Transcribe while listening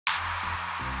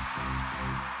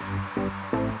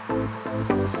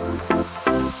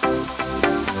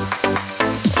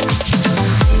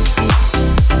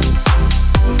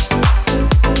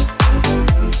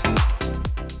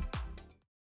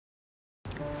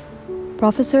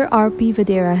Professor R.P.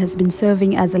 Vadera has been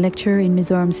serving as a lecturer in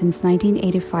Mizoram since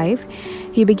 1985.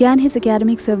 He began his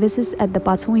academic services at the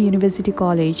Pathong University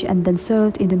College and then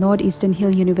served in the Northeastern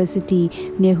Hill University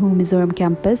Nehu Mizoram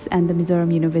campus and the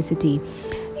Mizoram University.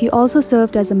 He also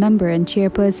served as a member and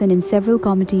chairperson in several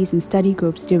committees and study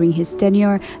groups during his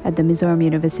tenure at the Mizoram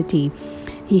University.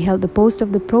 He held the post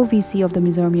of the Pro-VC of the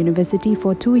Mizoram University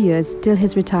for 2 years till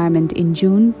his retirement in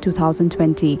June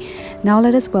 2020. Now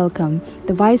let us welcome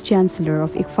the Vice-Chancellor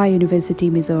of ICFAI University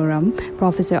Mizoram,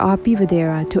 Professor R.P.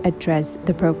 Vadera, to address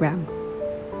the program.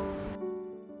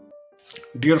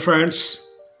 Dear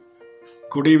friends,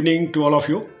 good evening to all of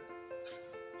you.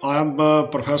 I am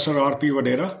Professor R.P.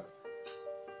 Vadera,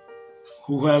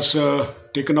 who has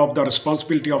taken up the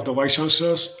responsibility of the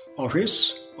Vice-Chancellor's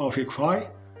Office of ICFAI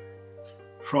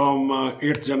from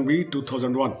 8th January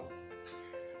 2001.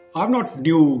 I am not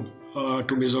new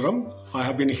to Mizoram. I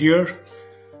have been here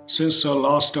since the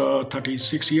last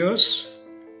 36 years.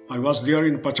 I was there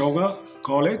in Pachonga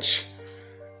College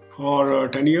for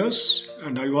 10 years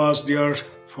and I was there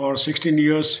for 16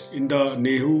 years in the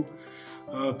Nehu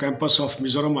campus of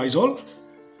Mizoram Aizawl.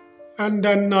 And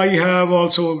then I have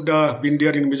also been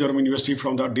there in Mizoram University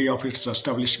from the day of its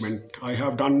establishment. I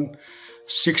have done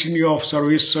 16 years of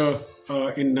service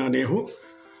in Nehu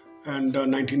and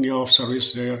 19 years of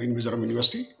service there in Mizoram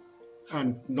University.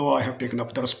 And now I have taken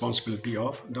up the responsibility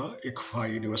of the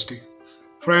ICFAI University.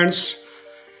 Friends,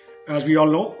 as we all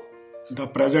know, the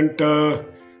present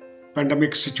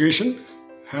pandemic situation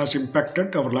has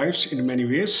impacted our lives in many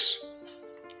ways.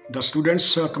 The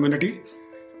students' community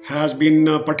has been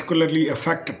particularly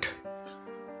affected,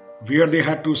 where they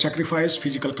had to sacrifice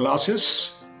physical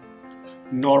classes,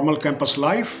 normal campus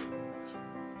life,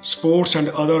 sports and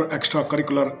other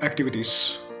extracurricular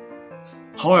activities.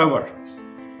 However,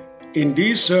 in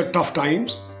these tough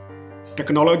times,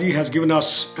 technology has given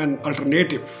us an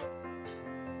alternative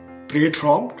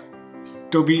platform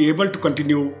to be able to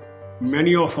continue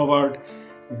many of our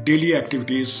daily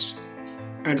activities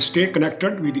and stay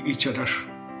connected with each other.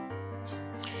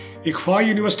 ICFAI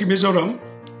University Mizoram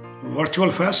Virtual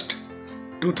Fest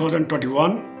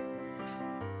 2021,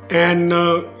 an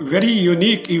very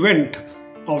unique event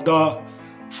of the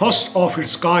first of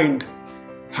its kind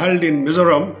held in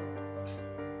Mizoram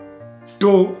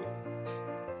to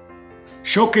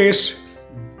showcase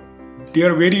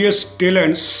their various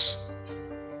talents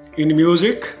in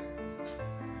music,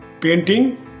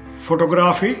 painting,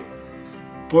 photography,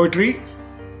 poetry,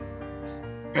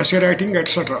 essay writing,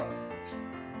 etc.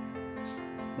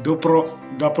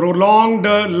 The prolonged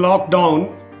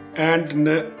lockdown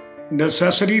and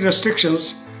necessary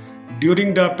restrictions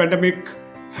during the pandemic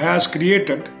has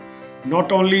created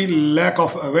not only lack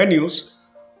of avenues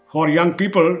for young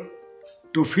people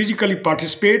to physically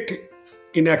participate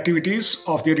in activities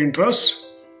of their interests,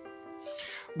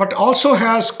 but also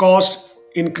has caused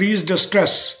increased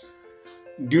stress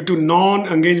due to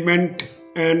non-engagement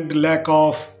and lack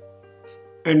of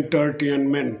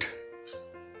entertainment.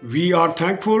 We are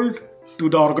thankful to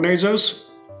the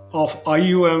organizers of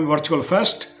IUM Virtual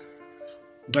Fest,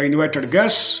 the invited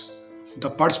guests, the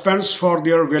participants for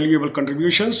their valuable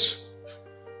contributions.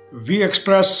 We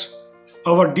express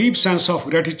our deep sense of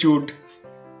gratitude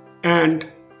and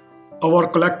our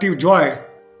collective joy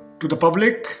to the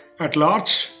public at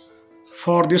large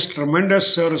for this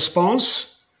tremendous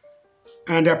response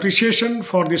and appreciation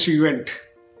for this event.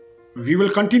 We will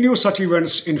continue such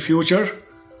events in future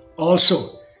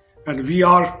also, and we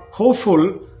are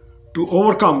hopeful to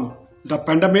overcome the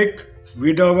pandemic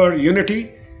with our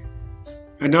unity,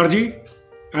 energy,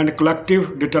 and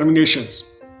collective determinations.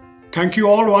 Thank you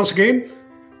all once again.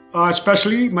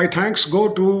 Especially my thanks go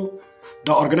to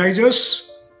the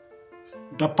organizers,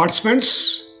 the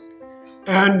participants,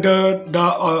 and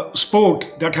the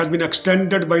support that has been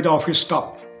extended by the office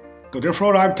staff. So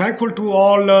therefore, I am thankful to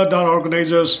all the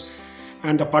organizers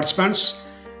and the participants,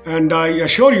 and I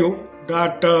assure you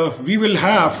that we will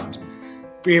have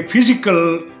a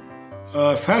physical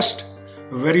fest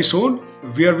very soon,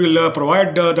 where we'll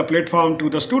provide the platform to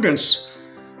the students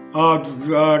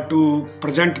to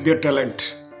present their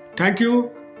talent. Thank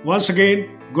you once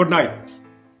again. Good night.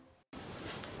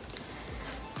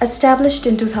 Established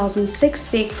in 2006,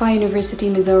 the ICFAI University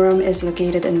Mizoram is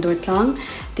located in Durtlang.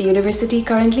 The university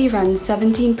currently runs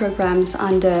 17 programs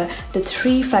under the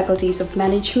 3 Faculties of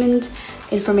Management,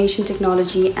 Information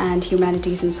Technology, and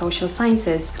Humanities and Social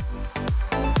Sciences.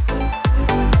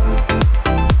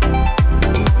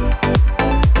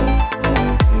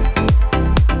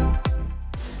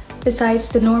 Besides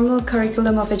the normal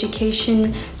curriculum of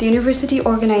education, the university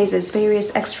organizes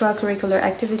various extracurricular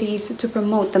activities to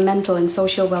promote the mental and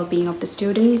social well-being of the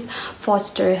students,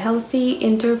 foster healthy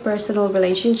interpersonal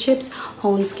relationships,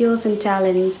 hone skills and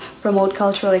talents, promote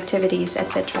cultural activities,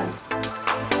 etc.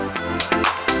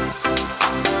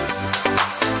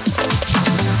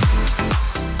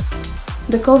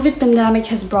 The COVID pandemic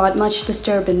has brought much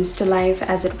disturbance to life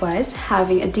as it was,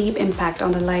 having a deep impact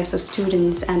on the lives of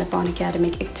students and upon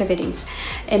academic activities.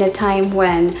 In a time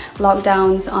when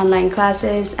lockdowns, online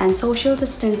classes, and social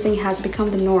distancing has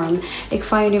become the norm,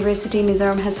 ICFAI University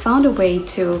Mizoram has found a way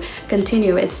to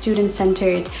continue its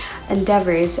student-centered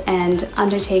endeavors and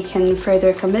undertaken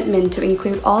further commitment to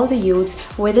include all the youths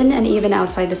within and even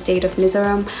outside the state of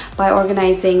Mizoram by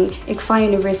organizing ICFAI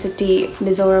University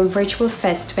Mizoram Virtual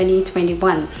Fest 2021.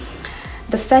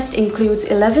 The fest includes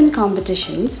 11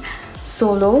 competitions: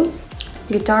 solo,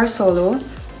 guitar solo,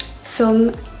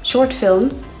 short film,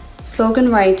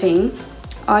 slogan writing,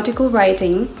 article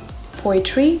writing,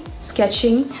 poetry,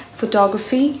 sketching,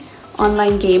 photography,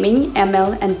 online gaming,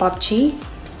 ML and PUBG,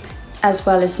 as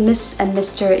well as Miss and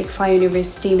Mr. ICFAI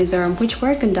University Mizoram, which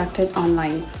were conducted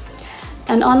online.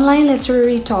 An online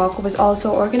literary talk was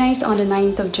also organized on the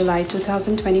 9th of July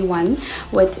 2021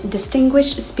 with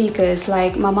distinguished speakers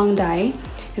like Mamang Dai,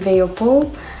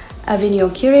 VeioPou,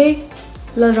 AvinuoKire,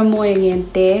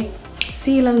 LalrammawiaNgente,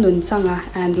 Lalnunchanga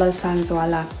and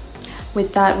Lalsangzuala.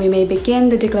 With that, we may begin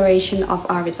the declaration of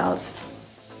our results.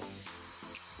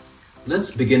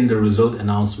 Let's begin the result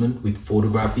announcement with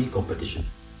photography competition.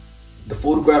 The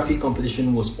photography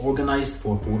competition was organized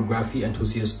for photography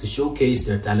enthusiasts to showcase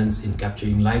their talents in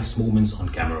capturing life's moments on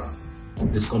camera.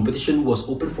 This competition was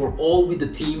open for all with the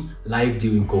theme Live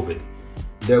During COVID.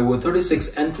 There were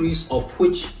 36 entries, of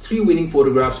which 3 winning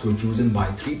photographs were chosen by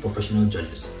 3 professional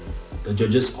judges. The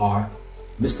judges are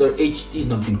Mr. H.T.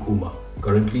 Nampinkuma,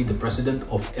 currently the president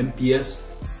of MPS,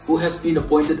 who has been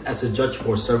appointed as a judge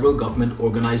for several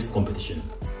government-organized competitions,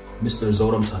 Mr.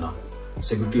 Zoram Sana,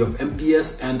 Secretary of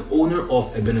MPS and owner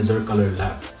of Ebenezer Color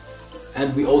Lab.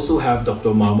 And we also have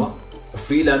Dr. Mama, a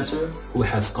freelancer who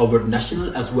has covered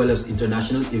national as well as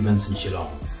international events in Shillong.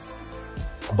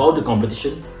 About the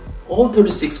competition, all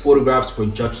 36 photographs were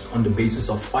judged on the basis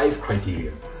of 5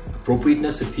 criteria: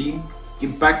 appropriateness to theme,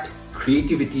 impact,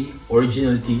 creativity,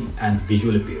 originality, and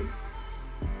visual appeal.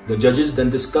 The judges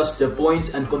then discussed their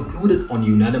points and concluded on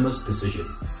unanimous decision.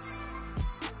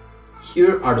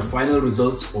 Here are the final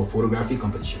results for photography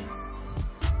competition.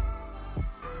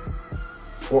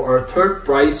 For our third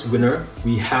prize winner,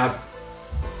 we have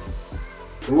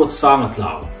Durtlang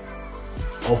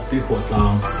of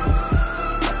Durtlang.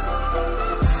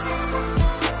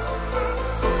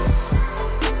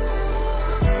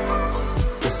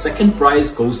 The second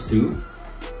prize goes to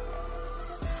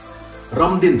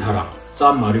Ramdinthara,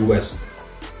 Mari West.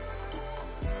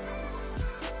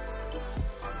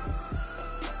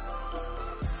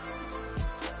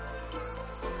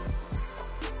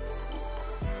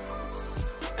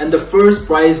 And the first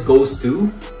prize goes to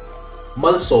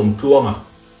Malsom Tuanga,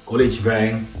 College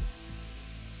Vang.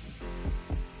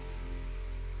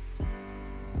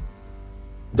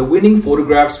 The winning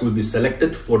photographs will be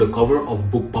selected for the cover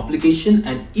of book publication,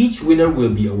 and each winner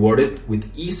will be awarded with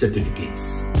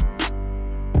e-certificates.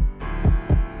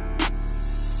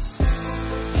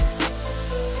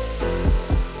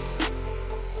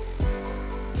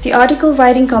 The article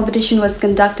writing competition was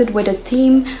conducted with a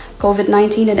theme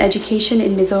COVID-19 and Education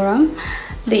in Mizoram.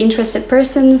 The interested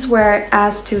persons were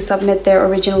asked to submit their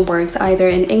original works either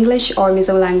in English or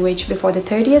Mizo language before the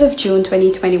 30th of June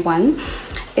 2021.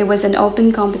 It was an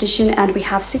open competition and we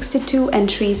have 62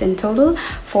 entries in total,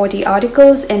 40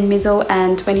 articles in Mizo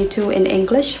and 22 in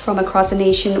English from across the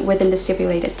nation within the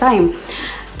stipulated time.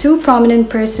 2 prominent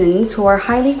persons who are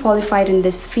highly qualified in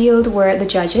this field were the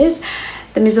judges.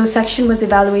 The Mizo section was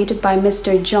evaluated by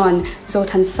Mr. John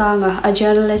Zothansanga, a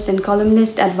journalist and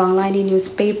columnist at Vanglani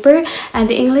newspaper, and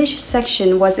the English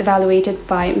section was evaluated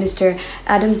by Mr.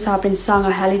 Adam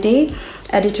Saprinsanga Halliday,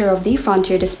 editor of the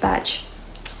Frontier Dispatch.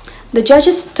 The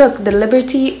judges took the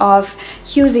liberty of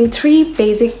using 3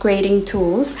 basic grading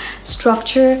tools: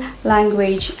 structure,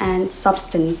 language, and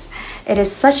substance. It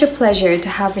is such a pleasure to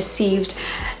have received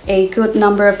a good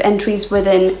number of entries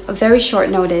within a very short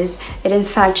notice. It in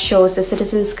fact shows the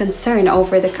citizens' concern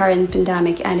over the current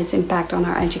pandemic and its impact on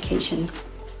our education.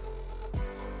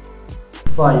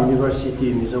 ICFAI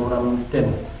University Mizoram 10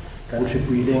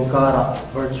 contributing kara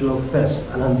virtual fest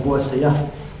anan buasaya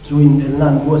join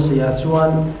elnan buasaya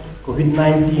chuan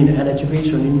COVID-19 and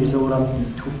education in Mizoram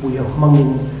thupuya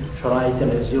mangin try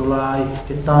tele ziolai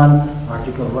ketan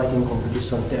article writing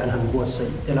competition te anan buasai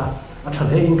tela athal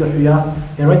he in ka huya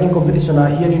writing competition a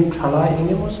here in thalai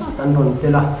enge mosa kan ron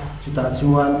tela chuta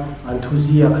chuan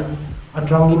enthusiasm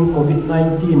atrangin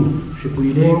COVID-19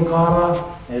 shipuileng kara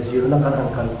zirna kan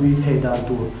angkal kui theda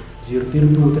tu zirtir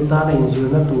tu te ta in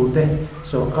zirna tu te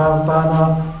sarkar ta na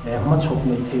machhop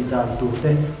nei theda tu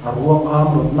te arwak am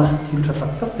rotna thil tha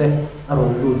tak tak te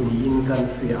aron lu ni in kan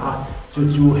fia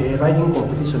chu he writing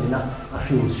competition na a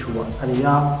film chua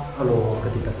ania alo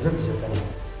katika zakani.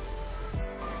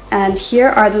 And here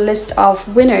are the list of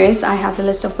winners. I have the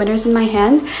list of winners in my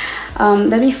hand.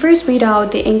 Let me first read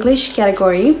out the English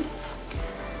category.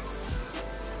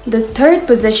 The third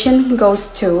position goes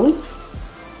to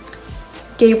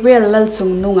Gabriel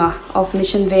Lalsangzuala of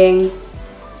Mission Veng.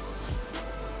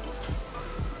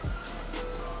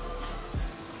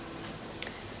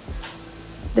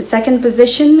 The second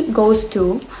position goes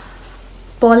to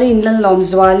Pauline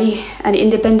Lalsangzuala, an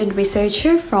independent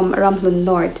researcher from Ramhlun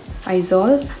North,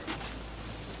 Aizawl.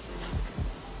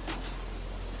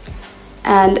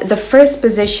 And the first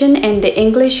position in the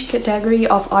English category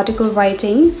of article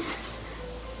writing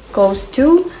goes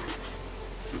to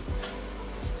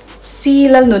C.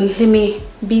 Lalnunchanga,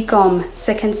 BCom,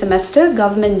 second semester,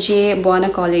 Government J.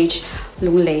 Buana College,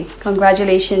 Lunglei.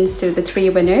 Congratulations to the three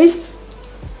winners.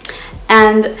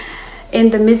 And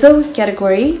in the Mizo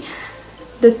category,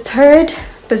 the third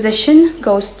position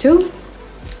goes to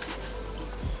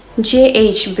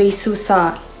J.H.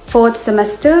 Besusa, fourth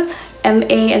semester,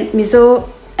 MA and Mizo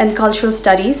and Cultural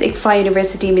Studies, ICFAI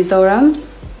University Mizoram.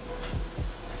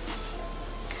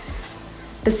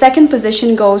 The second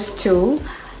position goes to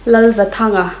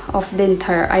Lalnunchanga of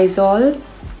Dinthar, Aizawl.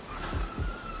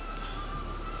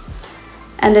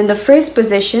 And then the first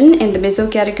position in the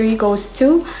Mizo category goes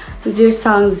to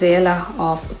Lalsangzuala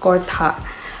of Gortha.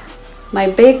 My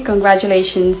big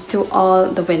congratulations to all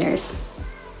the winners.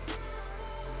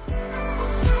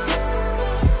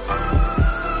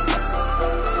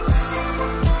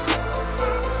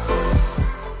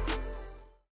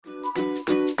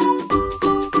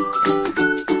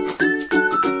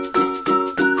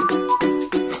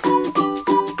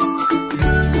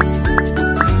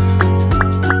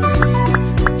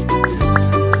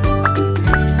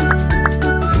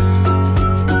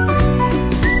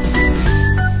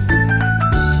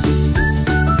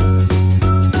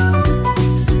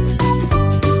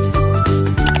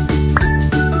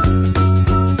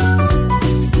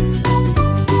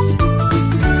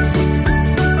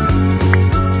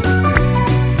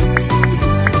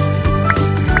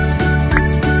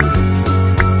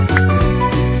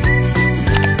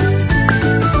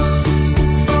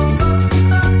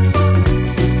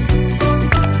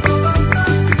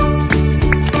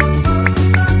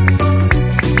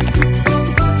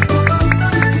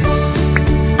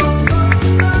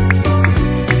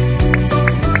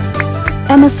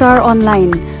 MSR Online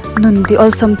nun di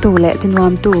olsam tu le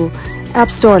tinwam tu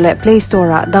App Store le Play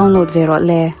Store download vero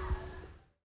le.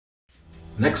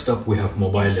 Next up we have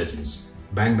Mobile Legends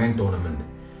Bang Bang Tournament.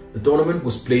 The tournament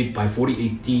was played by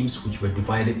 48 teams which were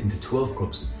divided into 12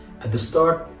 groups. At the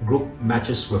start, group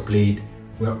matches were played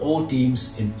where all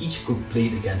teams in each group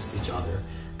played against each other,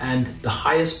 and the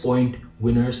highest point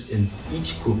winners in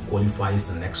each group qualifies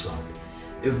the next round.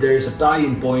 If there is a tie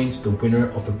in points, the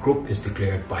winner of a group is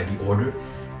declared by the order,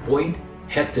 point,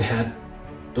 head-to-head,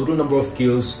 total number of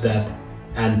kills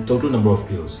and total number of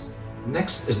kills.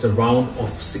 Next is the round of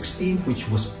 16, which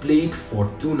was played for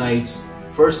 2 nights.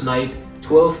 First night,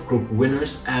 12 group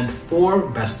winners and 4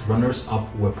 best runners-up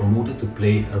were promoted to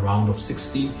play a round of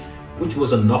 16, which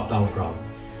was a knocked-out round.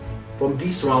 From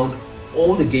this round,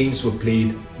 all the games were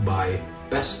played by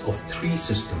best of 3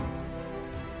 system.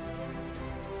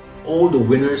 All the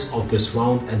winners of this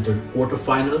round entered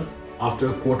quarterfinal. After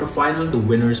quarterfinal, the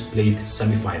winners played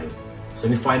semifinal.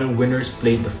 Semifinal winners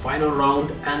played the final round,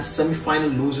 and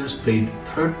semifinal losers played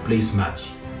third place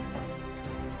match.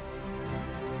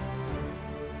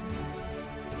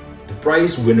 The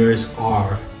prize winners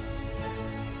are: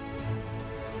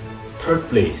 third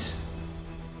place,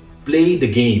 Play the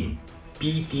Game,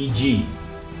 PTG.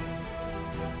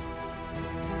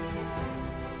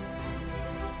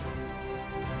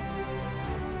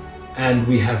 And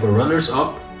we have a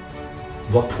runners-up,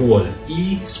 VeioPou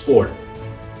e-sport.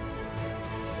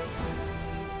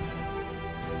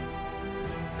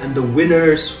 And the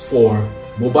winners for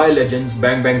Mobile Legends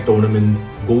Bang Bang Tournament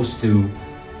goes to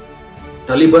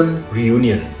Taliban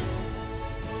Reunion.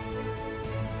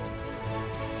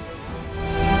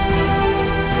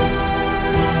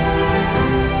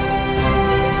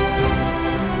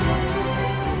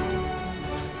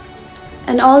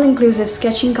 An all-inclusive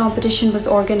sketching competition was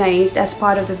organized as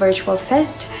part of the virtual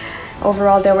fest.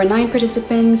 Overall, there were 9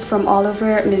 participants from all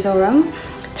over Mizoram.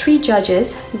 3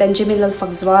 judges, Benjamin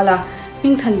Lalsangzuala,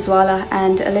 Lalnunchanga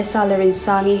and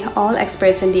Lalsangzuala, all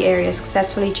experts in the area,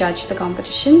 successfully judged the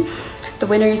competition. The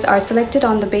winners are selected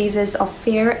on the basis of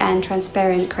fair and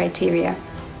transparent criteria.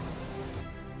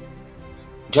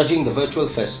 Judging the Virtual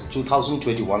Fest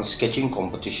 2021 sketching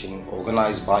competition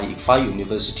organized by ICFAI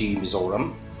University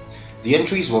Mizoram, the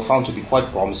entries were found to be quite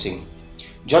promising.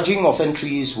 Judging of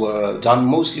entries were done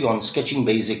mostly on sketching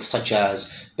basics such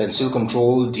as pencil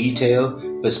control, detail,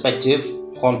 perspective,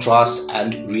 contrast,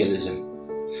 and realism.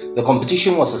 The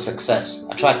competition was a success,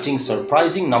 attracting a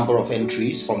surprising number of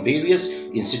entries from various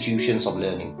institutions of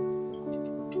learning.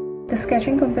 The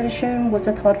sketching competition was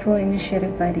a thoughtful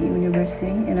initiative by the university,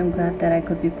 and I'm glad that I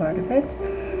could be part of it.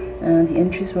 The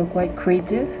entries were quite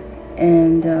creative,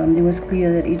 and it was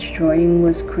clear that each drawing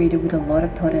was created with a lot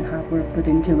of thought and hard work put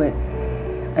into it.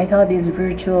 I thought this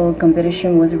virtual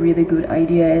competition was a really good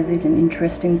idea, as it's an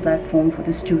interesting platform for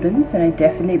the students, and I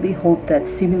definitely hope that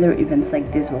similar events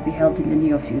like this will be held in the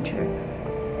near future.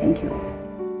 Thank you.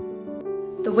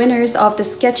 The winners of the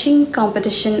sketching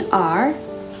competition are: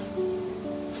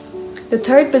 the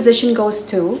 3rd position goes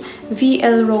to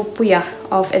VeioPou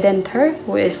of Edenther,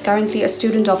 who is currently a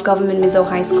student of Government Mizo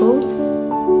High School.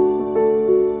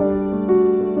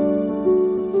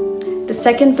 The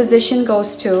 2nd position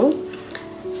goes to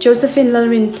Josephine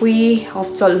Lalrinpui of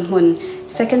Zolmun,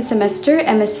 2nd semester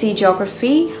MSc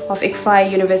Geography of ICFAI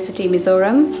University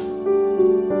Mizoram.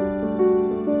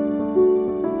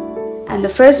 And the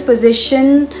 1st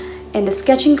position in the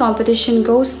sketching competition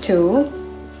goes to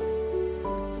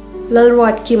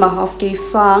Lalnunchanga of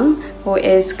Durtlang, who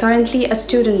is currently a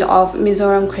student of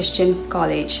Mizoram Christian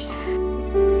College.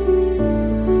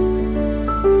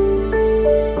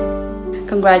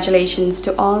 Congratulations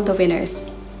to all the winners.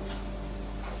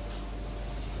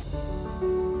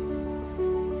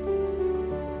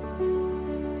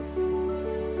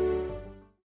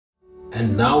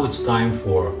 And now it's time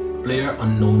for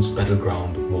PlayerUnknown's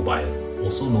Battleground Mobile,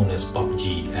 also known as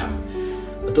PUBG M.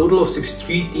 A total of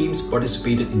 63 teams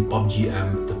participated in PUBG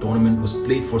M. The tournament was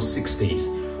played for 6 days.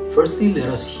 Firstly, let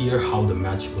us hear how the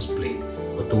match was played.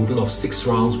 A total of 6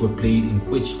 rounds were played, in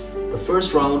which the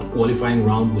first round, qualifying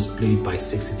round, was played by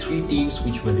 63 teams,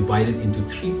 which were divided into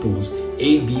 3 pools,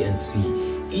 A, B and C,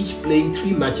 each playing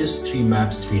 3 matches, 3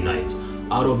 maps, 3 nights.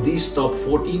 Out of these, top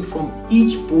 14 from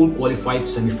each pool qualified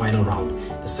semi-final round.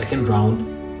 The second round,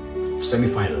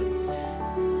 semi-final.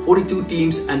 42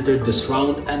 teams entered this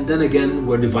round and then again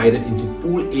were divided into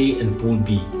Pool A and Pool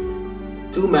B.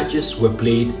 2 matches were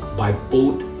played by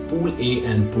both Pool A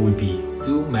and Pool B,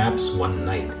 2 maps, 1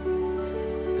 night.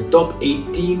 The top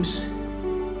 8 teams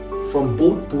from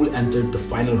both pools entered the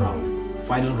final round.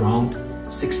 Final round,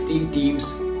 16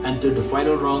 teams entered the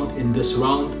final round. In this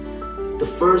round, the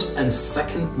first and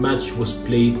second match was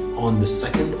played on the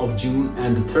 2nd of June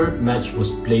and the third match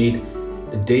was played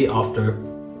the day after.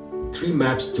 3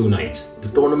 maps, 2 nights. The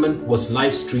tournament was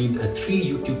live streamed at 3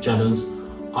 YouTube channels: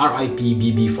 RIP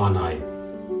BB Fanai,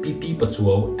 PP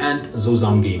Patsuo and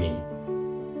Zozam Gaming.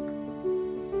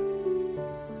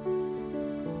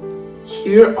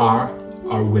 Here are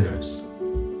our winners.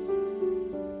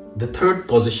 The 3rd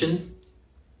position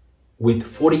with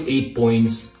 48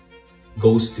 points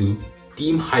goes to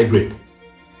Team Hybrid.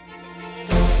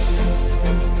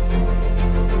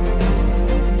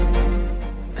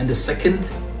 And the 2nd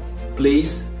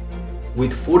place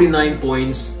with 49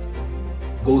 points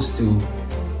goes to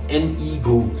NE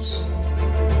Goals.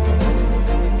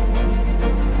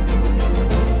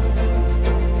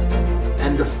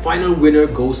 And the final winner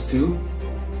goes to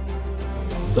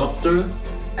Dr.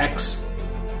 X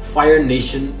Fire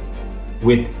Nation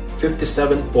with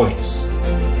 57 points.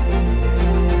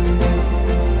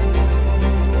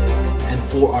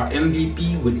 For our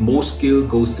MVP with most skill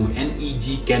goes to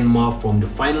NEG Kenma from the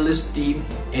finalist team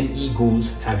NE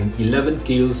Goals, having 11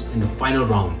 kills in the final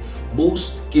round.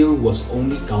 Most skill was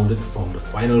only counted from the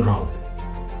final round.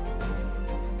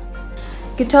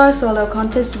 Guitar solo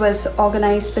contest was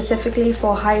organized specifically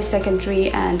for high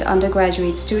secondary and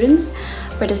undergraduate students.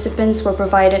 Participants were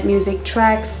provided music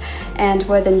tracks and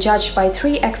were then judged by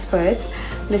 3 experts: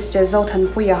 Mr.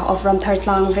 Zoltan Puya of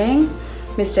Durtlang,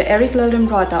 Mr. Eric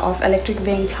Lalramrota of Electric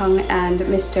Thlang and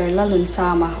Mr.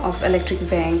 Lalnunchanga of Electric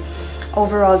Veng.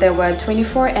 Overall, there were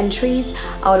 24 entries,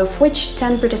 out of which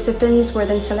 10 participants were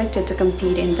then selected to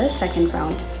compete in the 2nd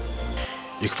round.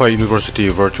 ICFAI University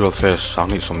Virtual Fest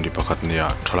Sangni Somdi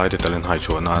Pakatnia, Thalai de Talent High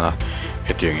Chuanana,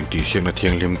 Hetiang in Tisiang na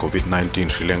Thiang Lim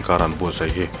COVID-19 Sri Lanka ran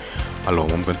Buasai,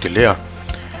 Alomum Gantilea,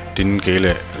 Tin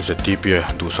Gale, Zetipia,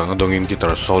 Dusanga Dongin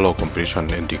Guitar Solo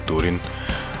Competition and Dicturin.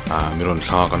 miron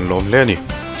thla kan lom le ni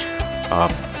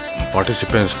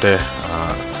participants te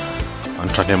an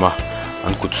thanema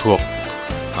an kutsuak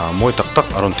moi tak tak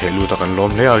aron thelu ta kan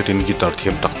lom le a tin guitar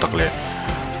thiam tak tak le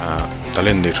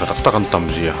talent ni tha tak tak an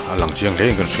tamzia alang chiang le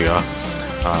kan sia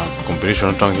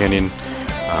competition tang hianin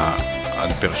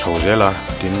an per sojela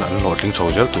tin an lotling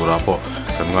sojel tura po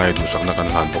kan ngai du sakna kan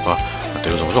han boka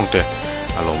tel zong zong te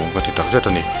alomong ka ti tak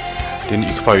zetani tin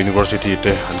ICFAI University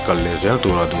te an kal le zel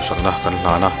tura du sakna kan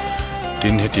hlana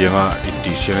tin hetianga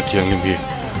itti siang thiang lim hi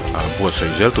buat sai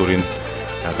zel turin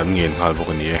kan ngin hal bok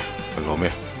ni e alome.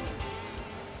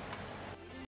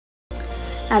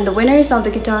 And the winners of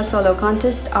the guitar solo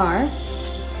contest are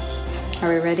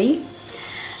we ready?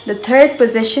 The third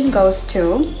position goes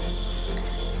to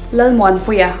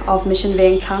Lalnunchanga of Mission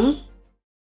Durtlang.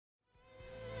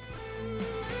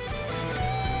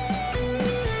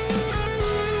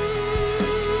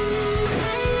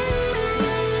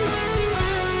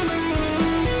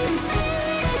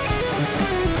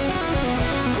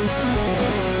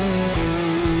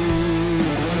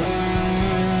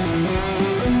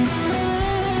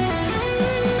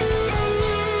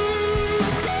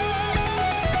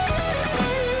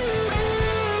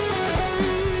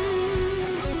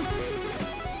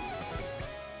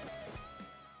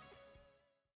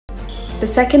 The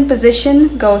second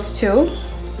position goes to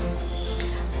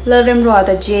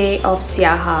LalrammawiaNgente of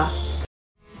Siaha.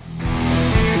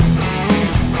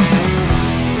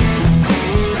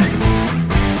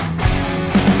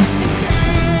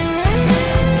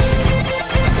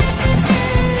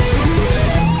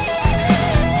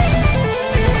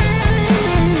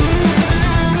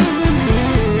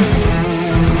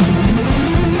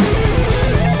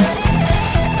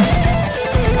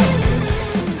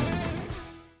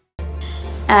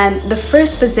 And the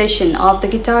first position of the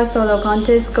guitar solo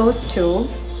contest goes to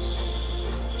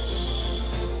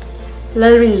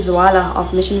Lalsangzuala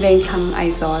of Mission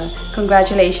Durtlang.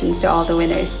 Congratulations to all the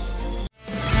winners.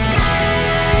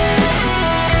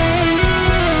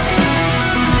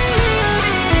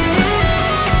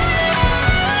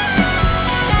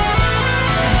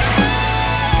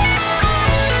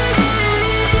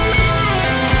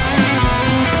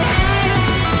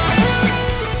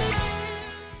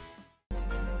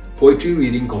 Poetry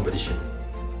reading competition.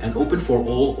 An open for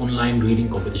all online reading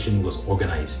competition was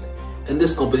organized. In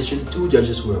this competition, 2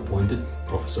 judges were appointed,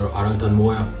 Professor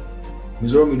LalrammawiaNgente,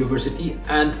 Mizoram University,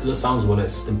 and Lalsangzuala,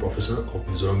 Assistant Professor of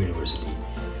Mizoram University.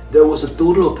 There was a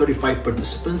total of 35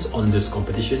 participants on this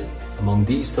competition. Among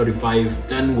these 35,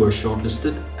 10 were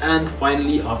shortlisted, and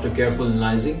finally, after careful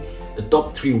analyzing, the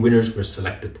top 3 winners were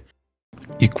selected.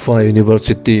 ICFAI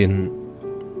University in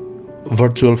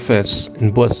virtual fest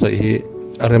in Buasai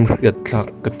Arem Riat Tlak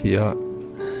Katia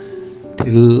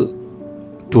Til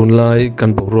Tunlai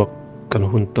kan Borok kan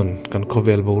Hunton kan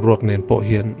Kovel Borok nen Po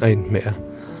Hian Ain Mea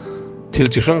Til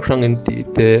Chisang Sang in Ti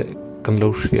Te kan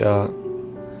Lausia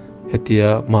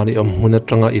Hetia Mani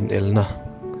Hunatranga in Elna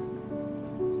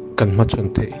kan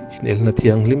Machante in Elna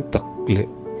Tiang Lim Tak Le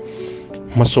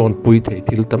Mason Puite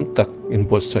Til Tam Tak in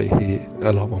Buasai Hi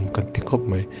Alomam kan Tikop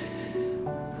Mai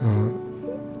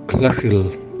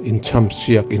Claril in cham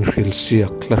siak in ril siak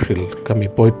claril kami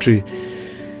poetry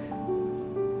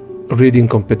reading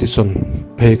competition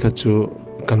phe kha chu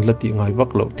kan lati ngai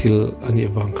vaklo thil ani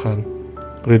wang khan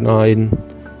rin a in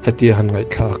hati han ngai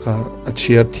thla ka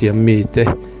achiar thiam mi te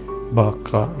ba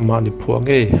ka mani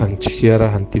phuange han chiara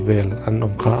han tivel an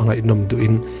om kha ngai nom du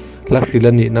in claril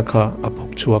ani na kha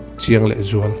apok chuak chiang le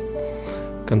zual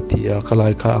kan tia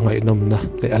kalai kha ngai nom na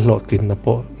le a lotin na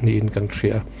po ni in kan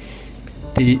thria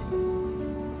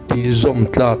ti zom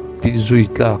tlak, ti zui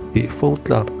tlak, ti fo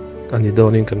tlak ani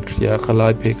donin kan thria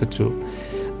khalai phe ka chu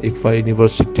ICFAI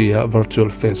University virtual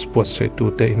fest pot se tu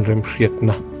te in rem hriat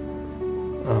na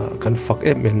kan fak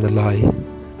em na lai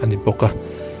ani boka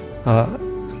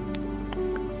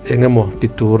engemo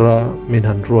titura min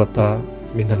han ruata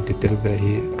min han titel be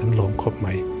hi kan lom khop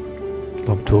mai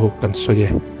lom thu kan soye.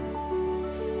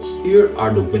 Here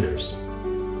are the winners.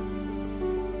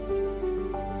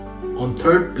 On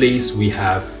 3rd place we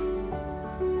have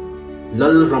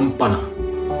LalrammawiaNgente.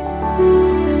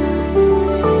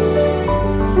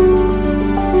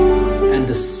 And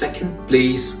the 2nd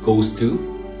place goes to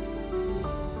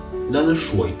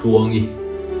Lalsangzuala.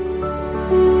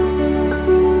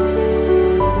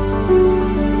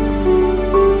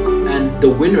 And the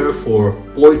winner for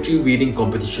poetry reading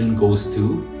competition goes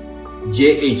to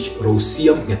JH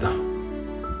Rosiam Ngeta.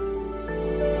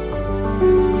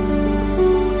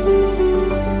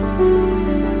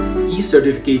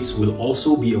 Certificates will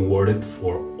also be awarded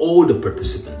for all the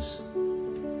participants.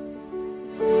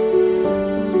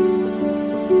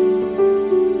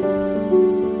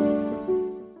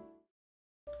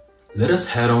 Let us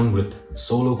head on with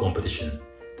solo competition.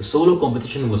 The solo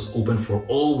competition was open for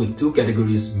all with 2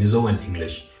 categories, Mizo and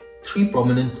English. 3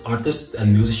 prominent artists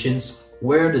and musicians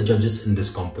were the judges in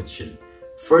this competition.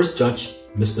 First judge,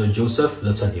 Mr. Joseph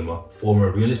Latsanima,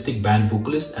 former realistic band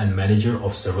vocalist and manager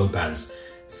of several bands.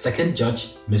 Second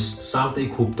judge, Miss Salte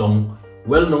Khuptong,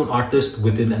 well-known artist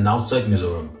within and outside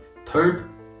Mizoram. Third,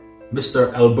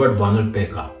 Mr. Albert Vanel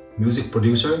Peka, music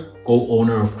producer,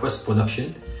 co-owner of Quest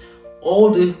Production.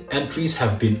 All the entries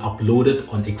have been uploaded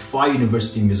on ICFAI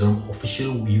University Mizoram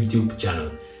official YouTube channel.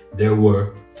 There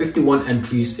were 51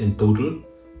 entries in total,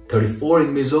 34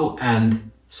 in Mizo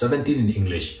and 17 in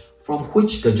English, from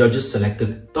which the judges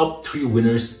selected top 3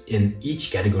 winners in each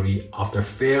category after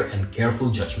fair and careful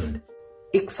judgment.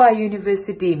 ICFAI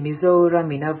University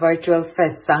Mizoram in a virtual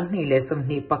fest sangni lesum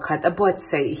ni pakhat abot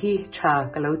say hi cha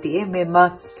kaloti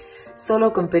emema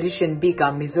solo competition bika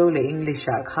Mizo le English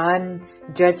khan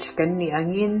judge kan ni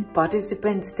angin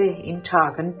participants te in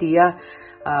cha kan tia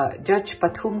judge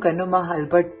pathum kanuma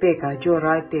Albert Peka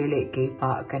jora tele ke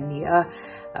pa kania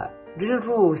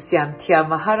rilru siam thia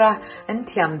mahara an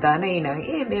thiam dana inang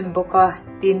em boka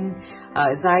tin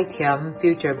zai thiam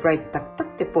future bright tak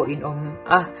tak te po in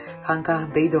hangka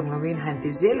beidong longin hanti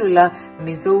zelula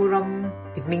Mizoram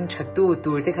timing chatu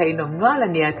tur te kha inom nwala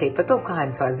nia thei patok kha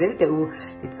han chwa zel te u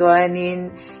chuanin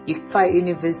ICFAI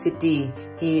University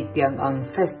hi tiang ang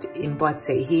fest in bot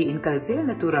sei hi in kalzil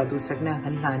na tura du sakna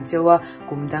kan hlan chewa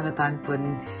kumdang tan pun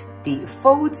ti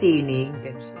fo chi ni.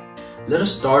 Let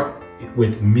us start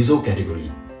with Mizo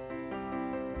category.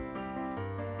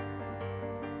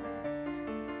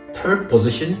 Third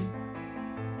position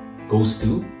goes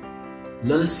to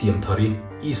Lalsiamthari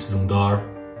East Lungdar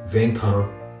Vengthar,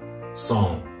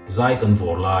 song Zai Kan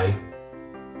Vorlai,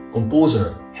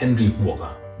 composer Henry Huoga.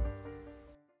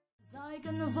 Zai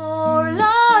Kan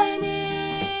Vorlai ni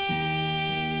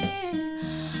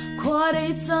Kware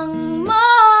Chang Ma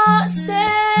Se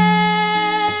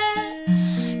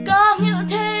Ka Hil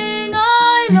The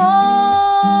Ngai Lo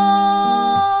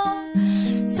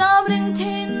Cham Ring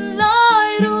Thin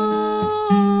Lai Ru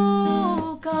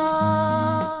Ka.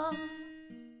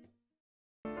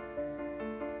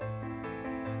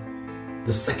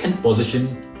 The second position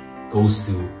goes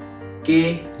to K.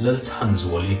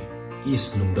 Lalsangzuala,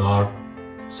 East Lungdar,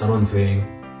 Saron Veng,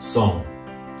 song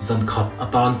Zankhat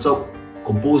Atan Chok,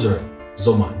 composer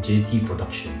Zoma JT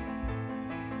Production.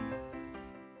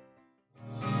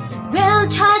 Well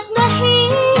chat na hi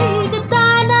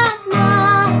katana na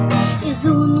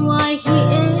izun why he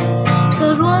is the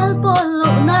royal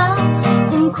polo na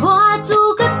kum khwa chu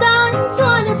katan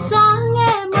chuan sang e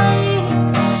mai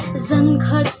zan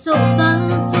khat chok tan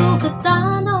chu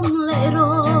katanom le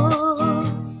ro.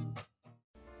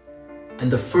 And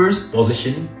the first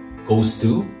position goes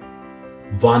to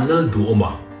Vanal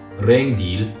Duoma, Reng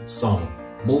Deal, song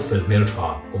Mofel Meltra,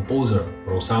 composer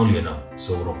Rosauliana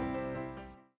Soro.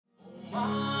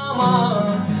 Mama,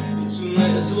 it's a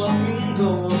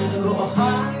window ro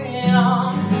haya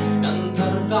kan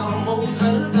tarta mo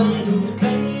tartam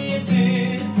dutleti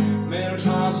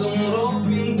Meltra song ro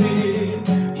pindi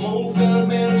Mofel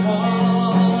Meltra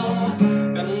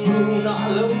kan runa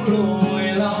lom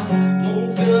loila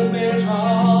Mofel Meltra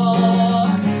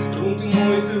runting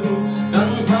moitu kan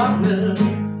partner.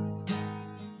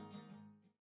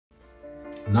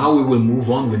 Now we will move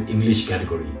on with English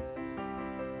category.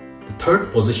 The third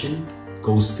position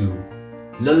goes to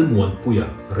Lalmuanpuya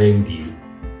Reng Deal,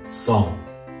 song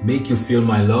Make You Feel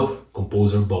My Love,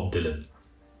 composer Bob Dylan.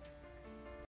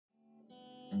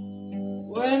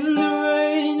 When the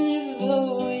rain is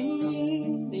blowing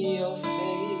in your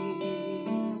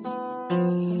face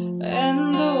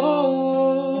and the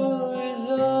whole is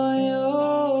on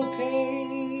your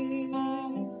case,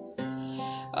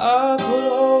 I could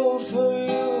offer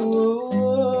you a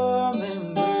warm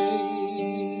embrace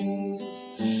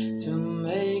to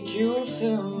make you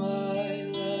feel my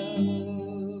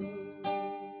love.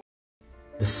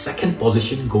 The second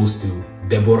position goes to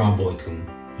Deborah Boytlung,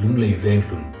 Lunglei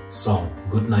Venglun, song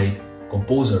Good Night,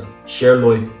 composer Cher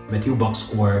Lloyd, Matthew Buck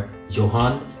Squire,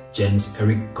 Johan, Jens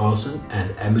Eric Carlson,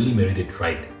 and Emily Meredith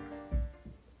Wright.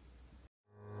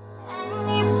 And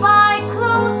if I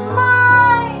close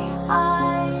my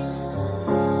eyes,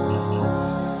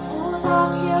 would I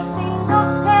still think of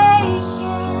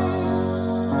patience?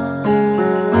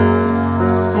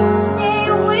 Stay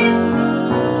with me,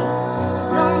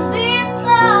 don't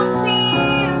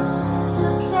disappear. To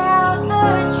tell the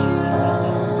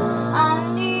truth, I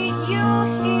need you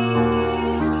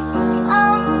here.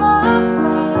 I'm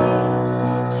afraid,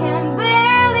 can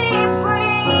barely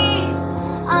breathe.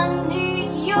 I need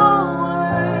your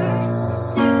words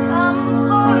to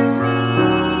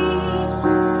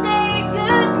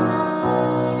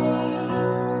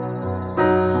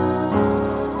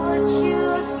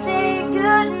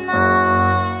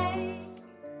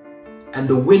And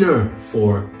the winner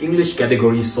for English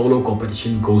category solo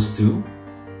competition goes to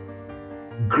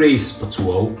Grace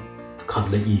Patsuo,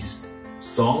 Cutler East.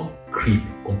 Song, Creep.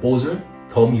 Composer,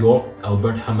 Tom York,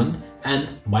 Albert Hammond,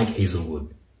 and Mike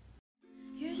Hazelwood.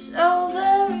 You're so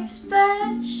very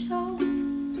special,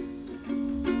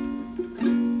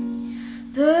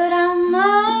 but I'm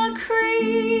a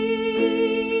creep.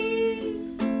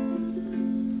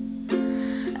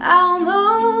 I'm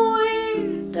a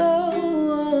weirdo.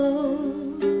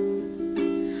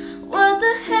 What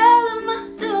the hell am I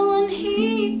doing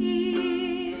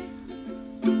here?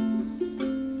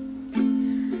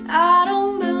 I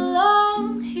don't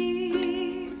belong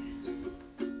here.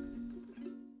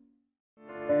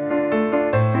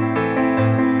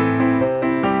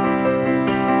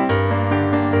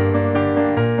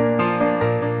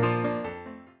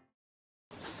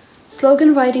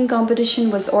 Slogan writing competition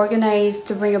was organized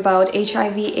to bring about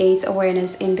HIV/AIDS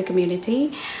awareness in the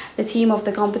community. The theme of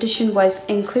the competition was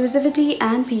inclusivity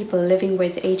and people living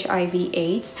with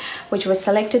HIV/AIDS, which was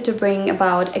selected to bring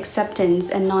about acceptance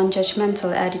and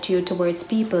non-judgmental attitude towards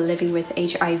people living with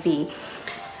HIV.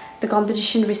 The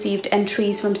competition received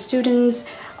entries from students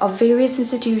of various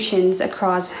institutions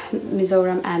across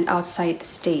Mizoram and outside the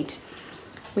state.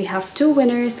 We have 2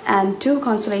 winners and 2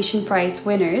 consolation prize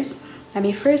winners. Let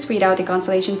me first read out the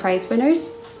consolation prize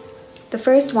winners. The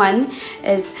first one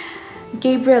is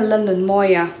Gabriel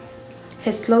Lalnunchanga.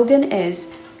 His slogan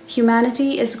is,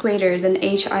 "Humanity is greater than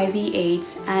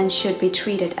HIV/AIDS and should be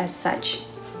treated as such."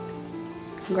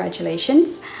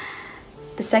 Congratulations.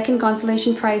 The second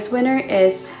consolation prize winner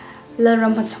is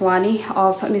LalrammawiaNgente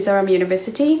of Mizoram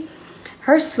University.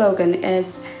 Her slogan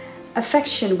is,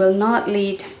 "Affection will not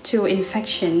lead to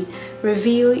infection.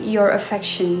 Reveal your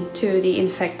affection to the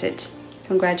infected."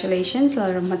 Congratulations,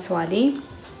 LalrammawiaNgente.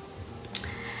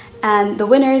 And the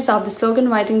winners of the slogan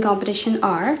writing competition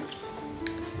are,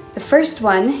 the first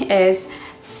one is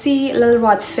C.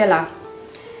 Lalratfela.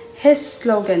 His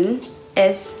slogan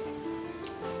is,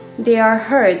 "They are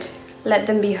heard, let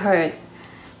them be heard.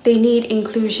 They need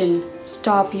inclusion,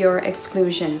 stop your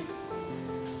exclusion."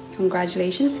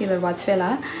 Congratulations, C.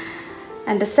 Lalratfela.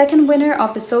 And the second winner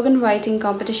of the slogan writing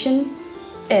competition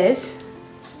is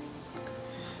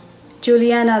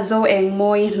Juliana Zoeng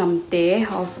Moy Namte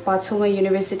of PUBG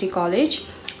University College.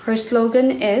 Her slogan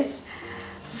is,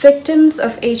 "Victims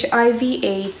of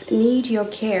HIV/AIDS need your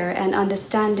care and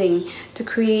understanding to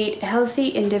create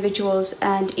healthy individuals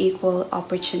and equal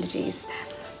opportunities."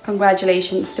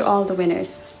 Congratulations to all the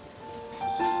winners.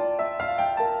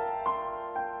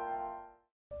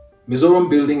 Mizoram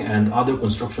Building and Other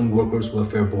Construction Workers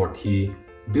Welfare Board hi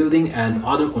Building and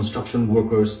Other Construction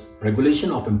Workers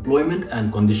Regulation of Employment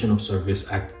and Condition of Service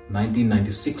Act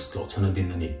 1996 lo chanadin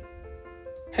ani.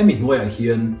 Hemi hnuai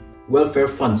hian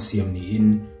welfare fund siam ni in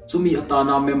chumi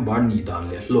atana member ni dan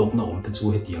le hlok na om te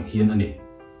chu hetiang hian ani.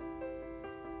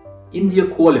 India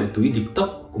khole tui diktak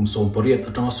kum som pariat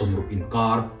atanga somrup in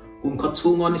kar kum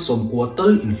khatchunga ni som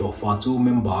kwatal in lo fa chu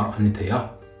member ani theya.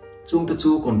 Chung te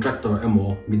chu contractor emo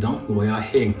midang hnuaya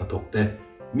heng na tokte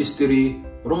mystery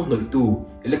rong noi tu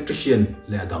electrician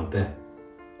le adangte.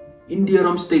 India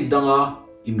ram state danga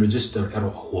in register ero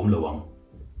hom lawang.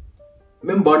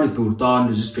 Member ni turtan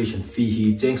registration fee hi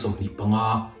cheng som ni panga.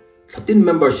 Thatin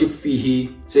membership fee hi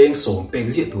cheng som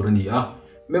pekji turania.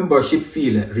 Membership fee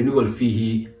le renewal fee hi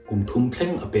kum thum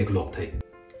thleng apek lok thei.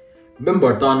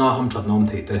 Member ta na ham that nom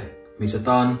theite.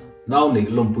 Misatan naw nei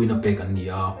lompui na pek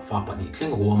ania fa pani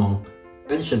thleng huamang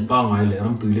pension pa ngai le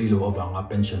ram tui leilo awanga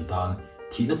pension tan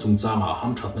thina chungchanga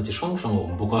ham that na chi song song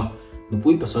om boka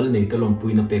nupui pasal nei te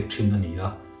lompui na pek thin ania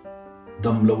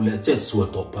dam lo le che sual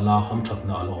to pala ham that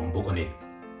na alom bokani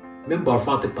member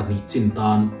fa te pani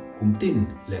chintan kumtin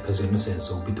le khazen sen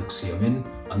so bituk siamen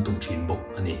antum thin bok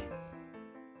ani.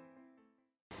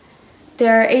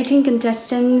 There are 18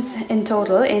 contestants in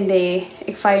total in the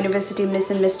ICFAI University Miss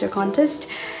and Mr. contest,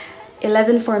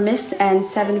 11 for Miss and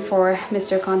 7 for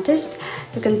Mr. contest.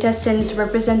 The contestants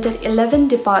represented 11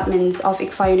 departments of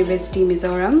ICFAI University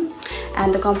Mizoram,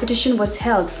 and the competition was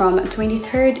held from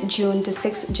 23rd June to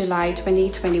 6th July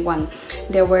 2021.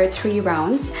 There were 3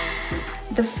 rounds.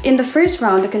 In the first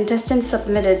round, the contestants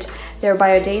submitted their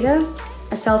biodata,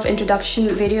 a self-introduction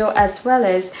video, as well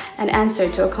as an answer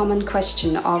to a common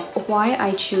question of why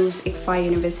I choose ICFAI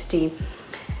University.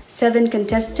 7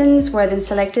 contestants were then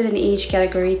selected in each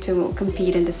category to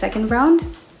compete in the second round.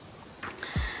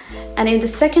 And in the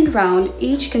second round,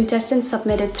 each contestant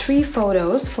submitted 3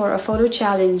 photos for a photo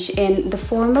challenge in the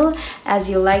formal, as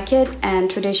you like it, and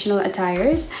traditional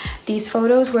attires. These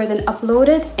photos were then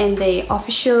uploaded in the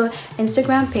official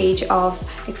Instagram page of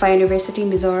ICFAI University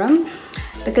Mizoram.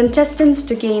 The contestants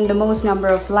to gain the most number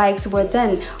of likes were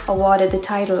then awarded the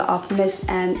title of Miss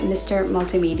and Mr.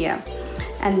 Multimedia,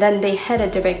 and then they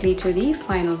headed directly to the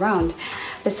final round.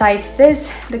 Besides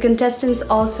this, the contestants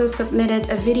also submitted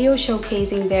a video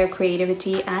showcasing their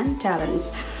creativity and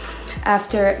talents.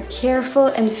 After careful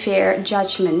and fair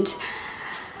judgment,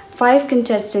 5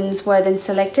 contestants were then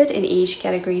selected in each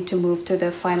category to move to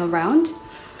the final round.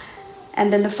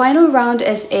 And then the final round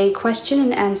is a question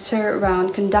and answer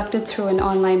round conducted through an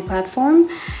online platform.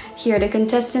 Here, the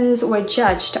contestants were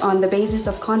judged on the basis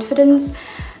of confidence,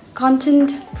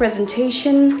 content,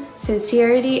 presentation,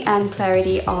 sincerity, and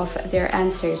clarity of their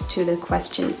answers to the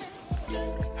questions.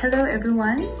 Hello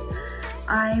everyone.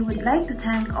 I would like to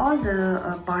thank all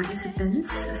the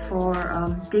participants for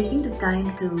taking the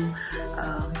time to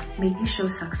make this show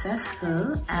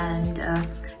successful, and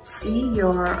see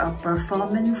your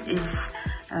performance is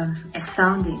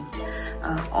astounding.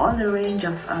 All the range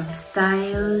of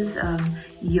styles,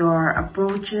 your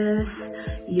approaches,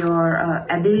 your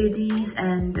abilities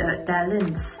and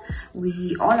talents.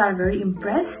 We all are very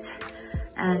impressed,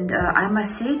 and I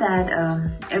must say that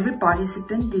every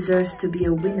participant deserves to be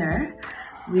a winner.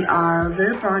 We are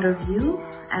very proud of you,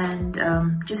 and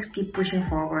just keep pushing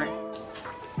forward.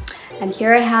 And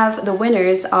here I have the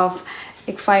winners of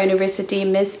ICFAI University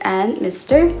Miss and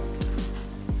Mr.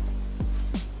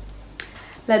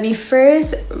 Let me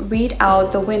first read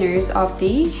out the winners of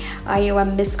the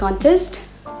IUM Miss Contest.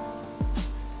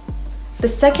 The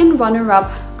second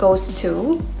runner-up goes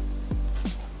to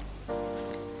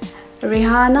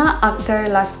Rihana Akhtar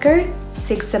Laskar,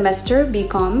 6th semester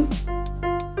BCom.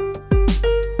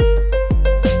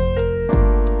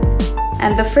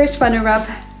 And the first runner-up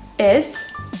is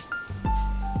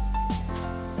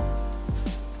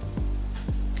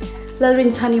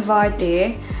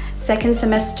Lalnunchanga, 2nd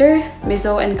semester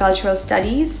Mizo and Cultural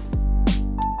Studies.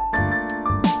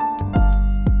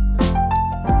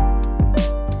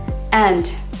 And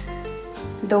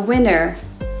the winner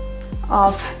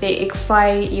of the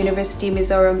ICFAI University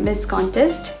Mizoram Miss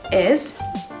Contest is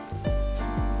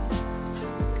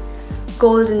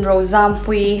Golden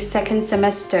Rosampui, 2nd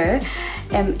semester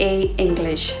MA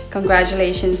English.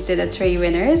 Congratulations to the 3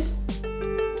 winners.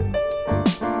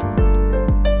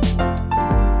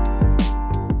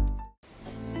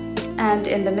 And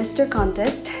in the Mr.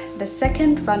 Contest, the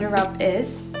second runner-up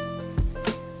is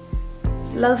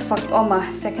Lalfak Oma,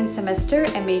 2nd semester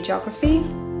MA Geography.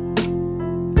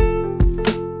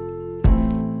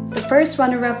 The first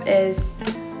runner-up is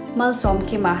Malsom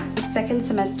Kima, 2nd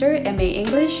semester MA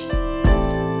English.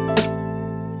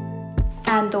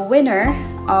 And the winner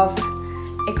of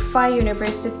ICFAI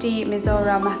University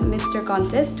Mizoram Mr.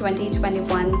 Contest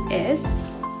 2021 is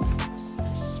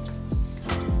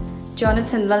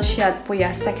Jonathan Lalshiat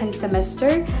Puya, 2nd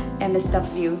semester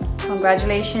MSW.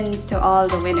 Congratulations to all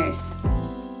the winners.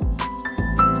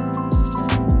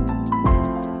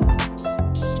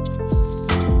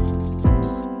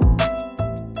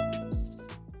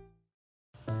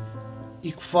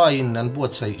 ICFAI in an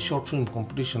buat say short film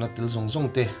competition at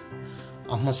Zongzong te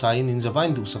amma sain in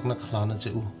zavain du sakna khlana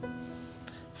cheu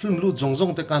film lu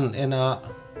Zongzong te kan ena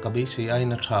kabe se ai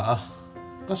na tha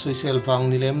ka social wang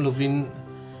ni lem lovin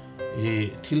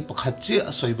e thil pakhat che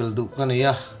soibel du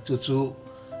kanaya chu chu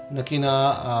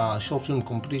nakina short film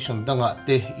competition danga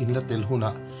te in la tel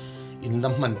huna in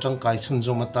lam man tangkai chun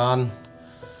zomatan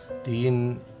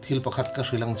tin thil pakhat ka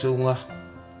hrilang cheunga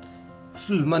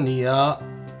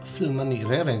filmani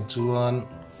reng chuan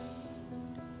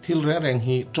thil reng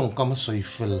hi tongkama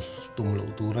soifel tumlo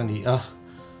turani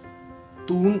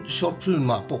tun short film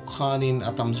ma pok khanin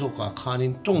atam zoka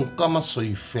khanin tongkama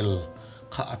soifel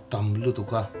kha atam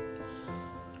lutuka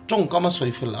tongkama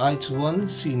soifel ai chuan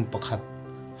sin pakhat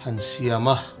han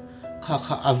siama kha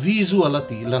a visual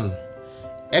atilan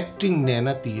acting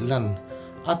nena tilan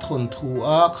athon thu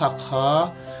a kha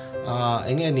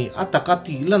engeni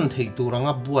atakati lan thei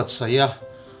turanga buat saya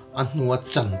annuwa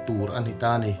chantur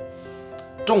anitani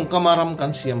tongkamaram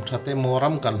kan siam thate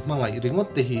moram kan mangai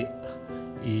ringot te hi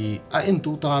a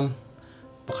entutan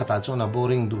pakhata chona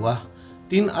boring duwa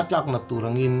tin atlak na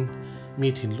turangin mi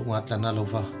thin lunga tlana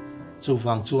lova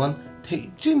chuwang chuan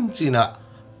thei china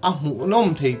amu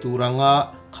nom thei turanga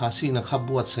khasi na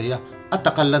khabuat saya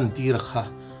atakalan tir kha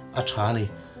athani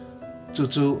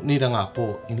chu nidanga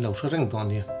po in lo threng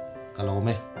tonia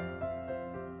kalome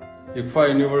ICFAI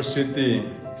University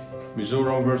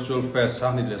Mizoram Virtual Fest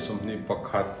sahni lesson ni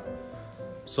pakhat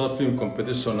short film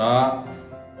competition a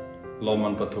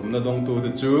loman pathum na dong tu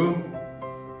de chu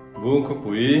bu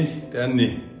khopui te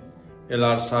ani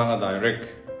LR sanga direct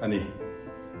ani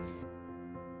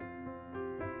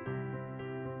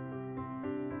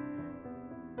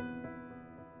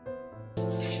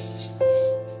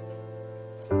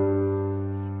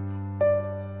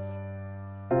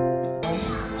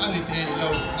ani the lo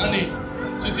ani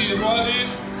chuti rolin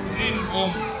rin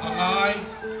ai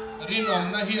rin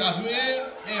na hi a hue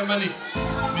mani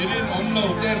mirin lo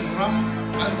ten ram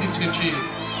anti chechi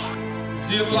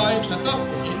zirlai thatap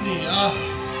inni a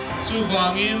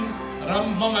chuwangin ram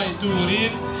mangai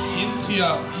turin in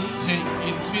thiam in thei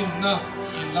in finna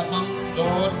in lamang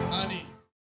dor ani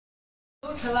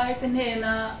thalai te ne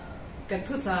na ka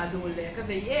thu cha du le ka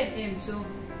ve em chu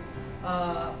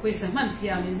paisa man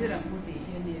thiam in ziram puti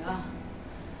he ni a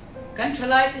kan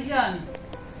thalai te hian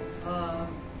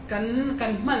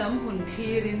kan malam hun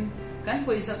thirin kan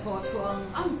paisa tho chuang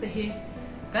ang te hi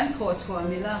kan tho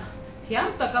chuamila thiam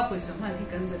taka paisa man hi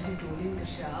kan zar hi dulin ka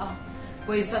sha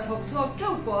paisa thok chuak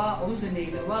trau pa om zane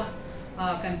lawa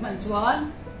kan man chuan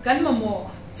kan mamo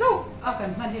chau a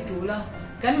kan man hi dula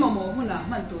kan mamo huna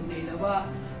man tu nei lawa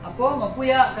apo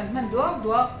ngapuya kan man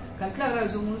duak kan thlak ra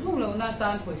zung lo na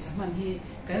tan paisa man hi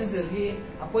kan zir hi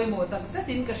apoi mo tak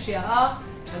zatin ka sha a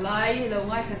thalai lo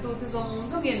ngai thatu tu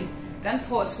zongin kan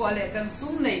tho chwale kan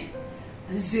sum nei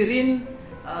zirin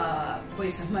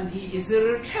paisa man hi izir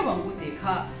thewang u te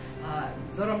kha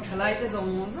zorom thalai te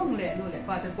zong le no le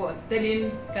pa te ko telin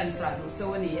kan sa du so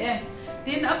ni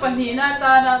tin apani na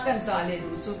ta na kan sa le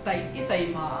du chu tai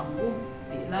ma ang u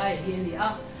ti lai hi ni a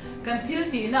kan thil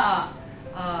ti na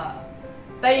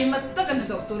tai mat ta kan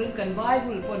tok turin kan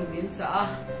bible pon min sa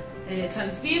than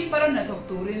film paran na tok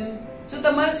turin chu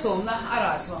tamal som na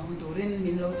ara chuang turin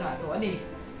min lo cha to ani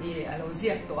alo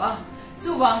ziak to a chu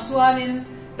wang chuanin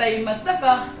tai mat ta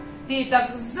ka ti tak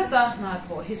zata na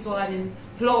tho hi chuanin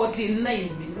plotin nei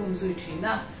min zui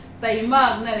thina tai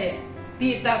mak na le ti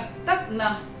tak na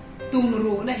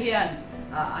tumru na hian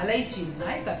alai chin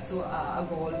nai tak chu a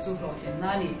gol chu plotin na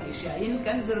ni ti sha in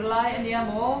kan zirlai ania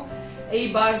mo ei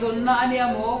barzon na ania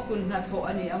mo kun na tho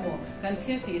ania mo kan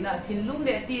thil ti na thin lung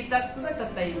le ti tak zata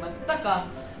tai mat taka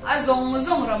a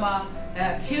zong rama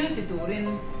thil ti turin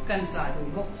kan sa du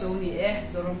bok chu ni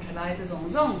zorom thalai te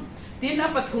zong tin a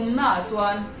pathum na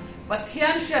chuan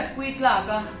pathian shat puitla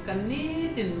ka kan ni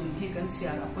tin nun hi kan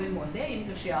sia ra poi mo le in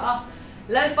ka sia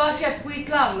lalpa shat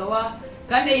puitla lowa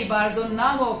kan ei barzon na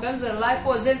mo kan zer lai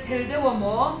po zel thel de wo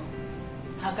mo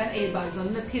kan ei barzon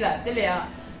na thila te le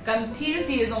kan thil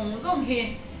ti zong hi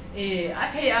a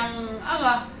thei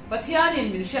anga pathian in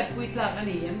min shat puitla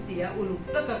ani em ti a uluk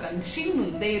taka kan sing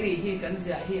nun dei ri hi kan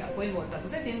zia hi a poi mo tak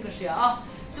zetin ka sia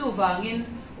chu wangin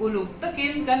uluk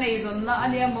takin kan ei zon na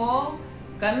ania mo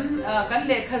kan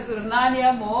le khazur na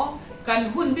nia mo kan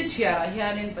hun bi chia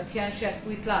hianin pathian shat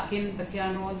puitla kin pathian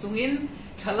ron chungin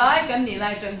thalai kan ni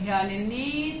lai tang hianin ni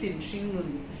tin sing nun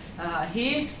hi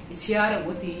chia ra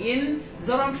uti in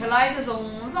zoram thalai ta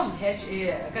zong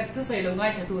kan tu sei lo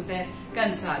ngai thatu te kan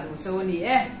sa lu so ni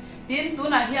tin tu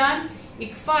na hian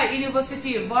ICFAI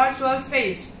University Virtual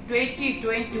Face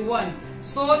 2021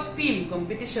 short film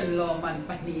competition lo man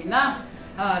pani na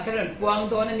kan puang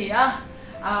don ani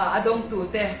adong tu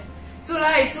te chu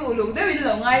lai chu lung de win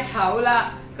lo ngai thau la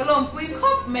kalom pui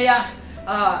khop me ya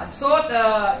short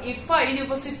ICFAI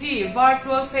University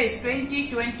Virtual Face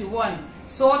 2021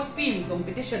 short film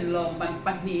competition lo man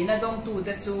pani na dong tu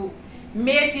te chu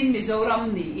made in Mizoram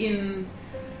ni in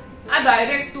a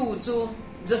direct tu chu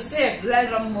Joseph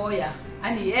Lalrammoya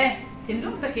ani tin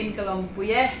lung takin kalom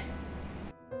pui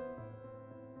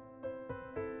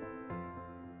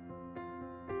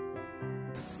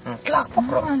Klak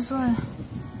pakro.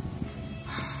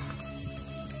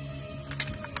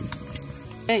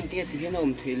 Anh tiết thì cái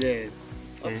nôm thủy lệ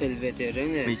ở phần về để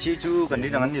rèn này. Bị chi chú cần đi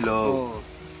đằng ăn gì lo.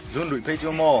 Run đuổi pay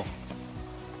chú mò.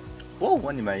 Ô,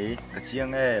 anh đi mày, cái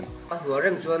chiang em. Hứa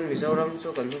rèn chuan Mizoram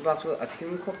chú cần thu bác chú ở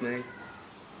thiên khóc này.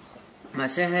 Mà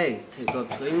xe hay thì tập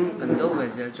chuyên cần đâu về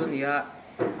giờ chú nia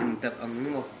anh tập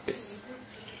ăn ngô.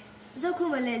 Giờ khu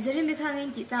mà lệ giờ mình khang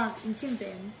anh chị ta anh xin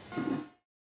tiền.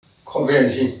 Không về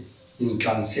thì in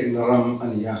can sen ram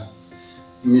ania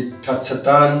mit that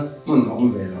satan mun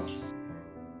om ve lo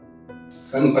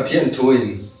kan pathian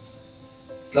thuin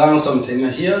tlang som thena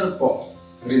hial po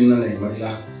rin na nei mai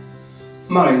la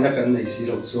mai na kan nei si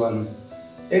lo chuan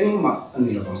eng ma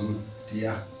ani lo bang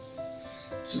tia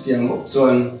chu tiang bok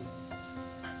chuan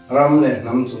ram le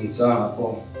nam chung cha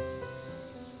po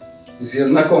zir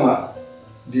na ko nga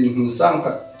din hun sang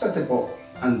tak te po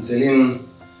an chelin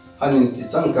anin ti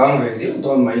chang kang ve diu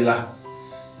don mai la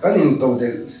kanin to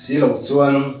de si lo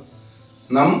chuan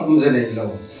nam om ze nei lo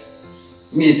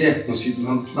mi te musit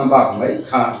nam ba mai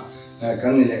kha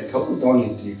kan ni le tho don ni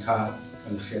ti kha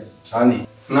kan khet thani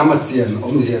nam a chian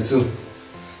om zia chu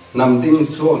nam ding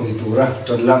chu ni tura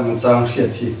Durtlang chang khet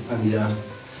hi ania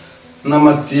nam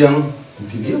a chiang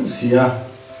ti viu sia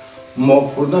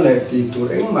mo phur na le ti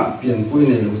tur eng ma pian pui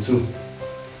nei lo chu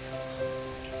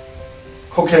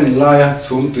Hoken Laya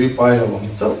Zum Tui Pai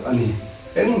Lawang Zau Ani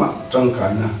Engma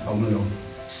Trangkaina Omlo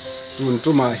Tun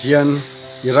Tuma Hian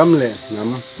Iramle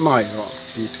Nam Mai Ro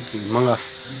Ti Tuki Manga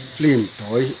Flin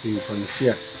Toy in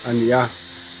Sansia Ania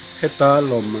Heta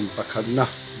Loman Pakadna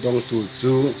Dong Tu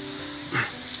Zu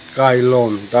Kai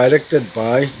Lom directed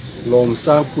by Lom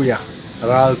Sa Puya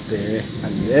Ralte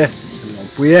Anie Lom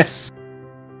Puye.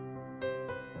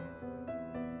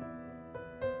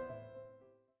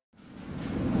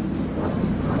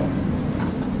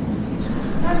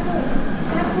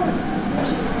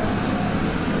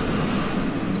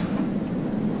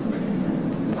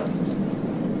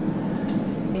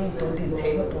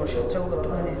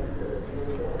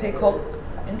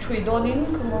 Entry donin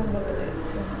kumon na pati.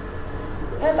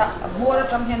 Eta buara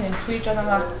tam hen entry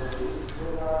tananga.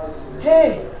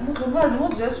 Hey, mutlunga mo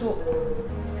jesu.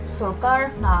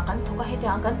 Sarkar na kan thoka hete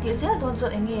angkan ti se don so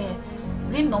enge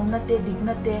rin nom na te dig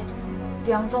na te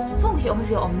tiang song song hi om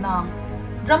se om na.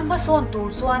 Ram ma son tur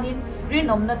suanin rin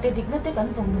nom na te dig na te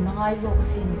kan vong na ngai zo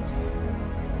kasin.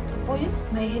 Poy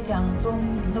nei he tiang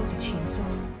song lo ti chin so.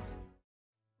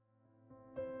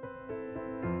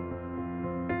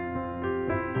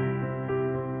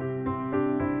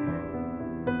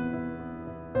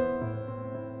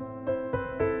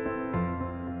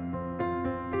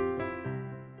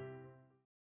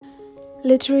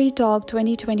 Literary Talk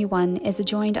 2021 is a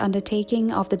joint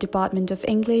undertaking of the Department of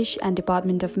English and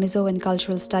Department of Mizo and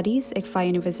Cultural Studies, ICFAI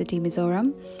University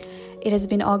Mizoram. It has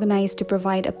been organized to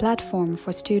provide a platform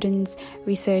for students,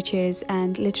 researchers,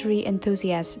 and literary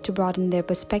enthusiasts to broaden their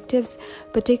perspectives,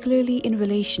 particularly in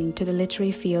relation to the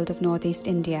literary field of Northeast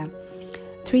India.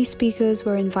 3 speakers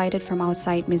were invited from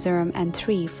outside Mizoram and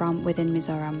 3 from within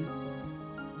Mizoram.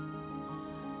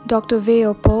 Dr.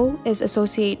 VeioPou is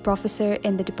Associate Professor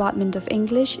in the Department of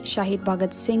English, Shahid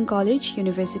Bhagat Singh College,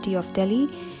 University of Delhi.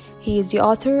 He is the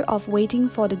author of Waiting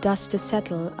for the Dust to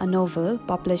Settle, a novel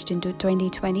published in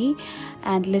 2020,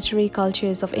 and Literary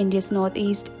Cultures of India's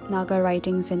Northeast, Naga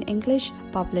Writings in English,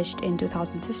 published in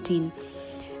 2015.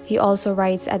 He also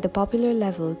writes at the popular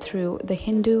level through The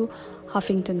Hindu,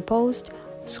 Huffington Post,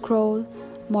 Scroll,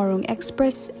 Morung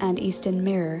Express, and Eastern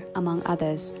Mirror, among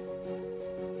others.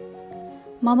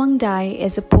 Mamang Dai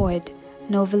is a poet,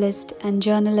 novelist, and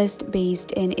journalist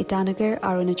based in Itanagar,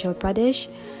 Arunachal Pradesh.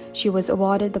 She was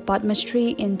awarded the Padma Shri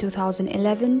in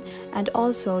 2011 and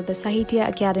also the Sahitya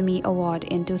Academy Award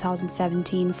in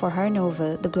 2017 for her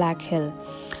novel The Black Hill.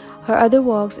 Her other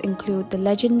works include The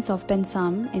Legends of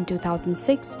Pensam in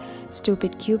 2006,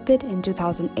 Stupid Cupid in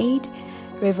 2008,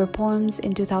 River Poems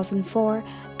in 2004,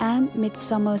 and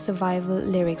Midsummer Survival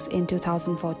Lyrics in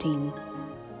 2014.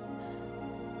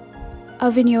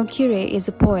 AvinuoKire is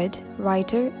a poet,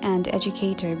 writer, and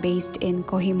educator based in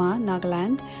Kohima,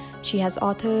 Nagaland. She has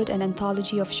authored an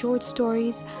anthology of short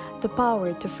stories, The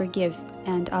Power to Forgive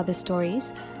and Other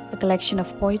Stories, a collection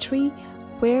of poetry,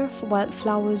 Where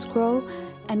Wildflowers Grow,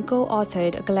 and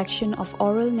co-authored a collection of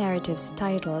oral narratives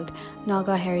titled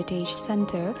Naga Heritage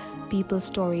Center, People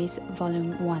Stories,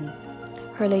 Volume 1.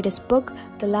 Her latest book,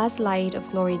 The Last Light of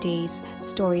Glory Days,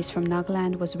 Stories from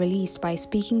Nagaland, was released by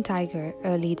Speaking Tiger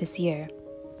early this year.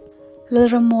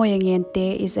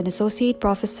 LalrammawiaNgente is an associate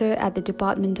professor at the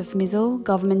Department of Mizo,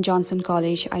 Government Johnson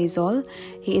College, Aizawl.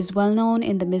 He is well known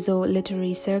in the Mizo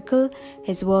literary circle.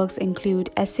 His works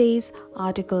include essays,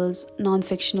 articles,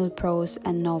 non-fictional prose,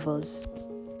 and novels.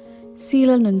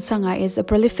 Lalnunchanga is a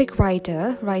prolific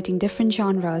writer, writing different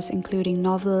genres including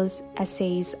novels,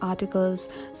 essays, articles,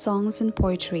 songs and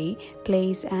poetry,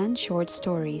 plays, and short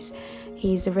stories.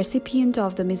 He is a recipient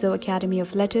of the Mizo Academy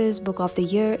of Letters Book of the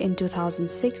Year in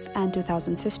 2006 and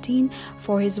 2015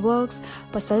 for his works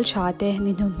Pasal Chate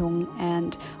Ninunung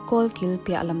and Kol Kil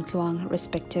Pia Lamtluang,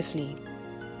 respectively.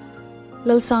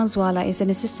 Lalsangzuala is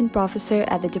an assistant professor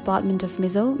at the Department of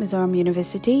Mizo, Mizoram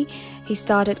University. He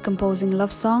started composing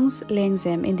love songs,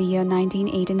 Lengzem, in the year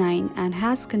 1989 and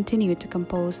has continued to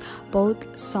compose both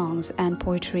songs and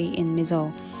poetry in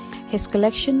Mizo. His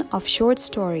collection of short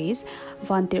stories,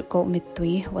 Vantirko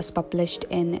Mittui, was published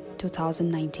in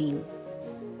 2019.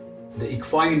 The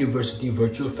ICFAI University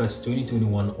Virtual Fest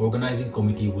 2021 Organizing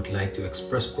Committee would like to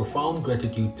express profound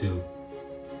gratitude to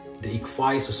the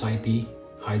ICFAI Society,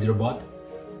 Hyderabad,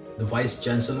 the Vice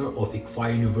Chancellor of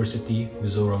ICFAI University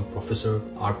Mizoram, Professor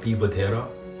R.P. Vadera,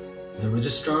 the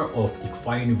Registrar of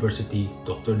ICFAI University,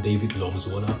 Dr. David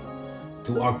Lalsangzuala,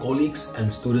 to our colleagues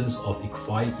and students of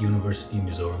ICFAI University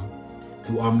Mizoram,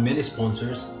 to our many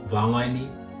sponsors, Vangaini,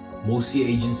 Mosi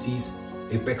Agencies,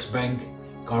 Apex Bank,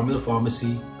 Carmel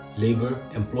Pharmacy, Labor,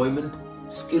 Employment,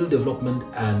 Skill Development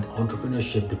and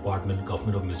Entrepreneurship Department,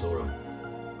 Government of Mizoram,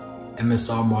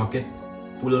 MSR Market,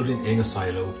 Pulalrin Enga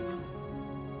Silo,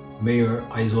 Mayor,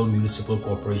 Aizawl Municipal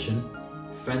Corporation,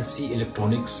 Fancy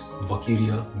Electronics,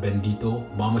 Vakiria, Bendito,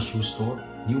 Mama Shoe Store,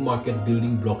 New Market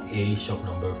Building Block A, shop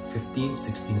number 15,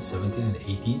 16, 17 and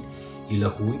 18,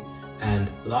 Ilahui, and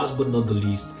last but not the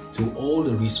least, to all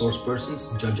the resource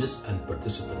persons, judges and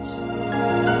participants.